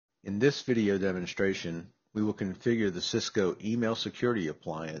In this video demonstration, we will configure the Cisco email security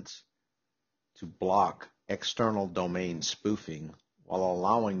appliance to block external domain spoofing while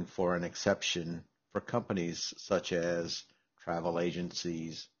allowing for an exception for companies such as travel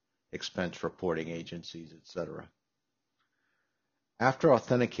agencies, expense reporting agencies, etc. After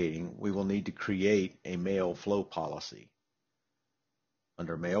authenticating, we will need to create a mail flow policy.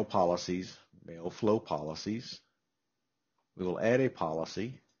 Under Mail Policies, Mail Flow Policies, we will add a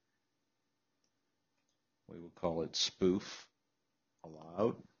policy. We will call it Spoof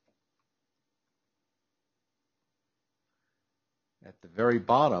Allowed. At the very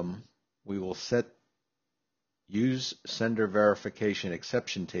bottom, we will set Use Sender Verification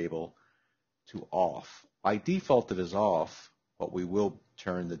Exception Table to Off. By default, it is off, but we will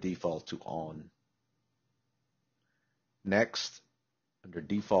turn the default to on. Next, under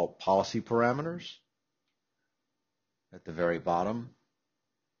Default Policy Parameters, at the very bottom,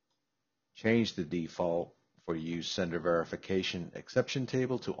 change the default for Use Sender Verification Exception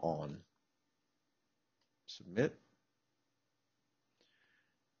Table to on. Submit.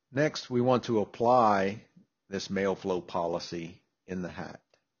 Next, we want to apply this mail flow policy in the hat.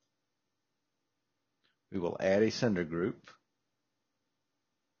 We will add a sender group,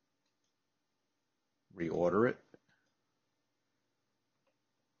 reorder it,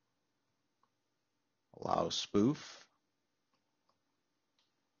 allow spoof.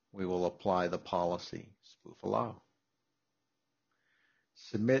 We will apply the policy, spoof allow.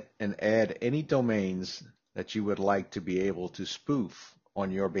 Submit and add any domains that you would like to be able to spoof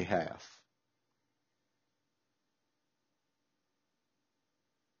on your behalf.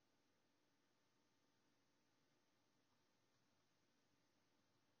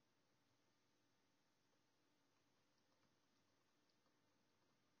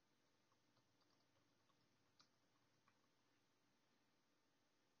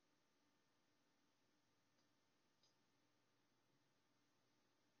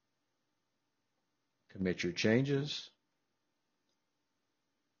 Commit your changes.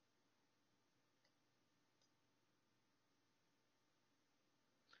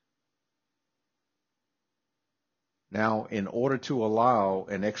 Now, in order to allow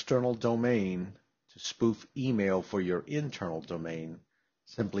an external domain to spoof email for your internal domain,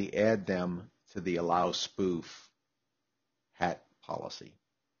 simply add them to the Allow Spoof hat policy.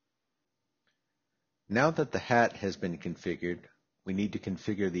 Now that the hat has been configured, we need to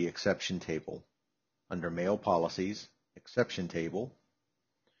configure the exception table. Under Mail Policies, Exception Table,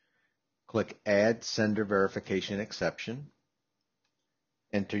 click Add Sender Verification Exception,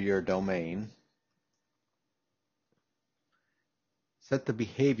 enter your domain, set the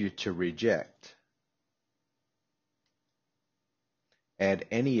behavior to reject, add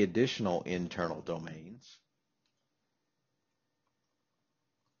any additional internal domains,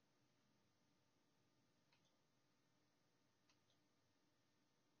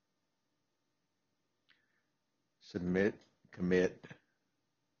 submit, commit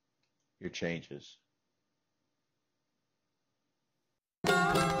your changes.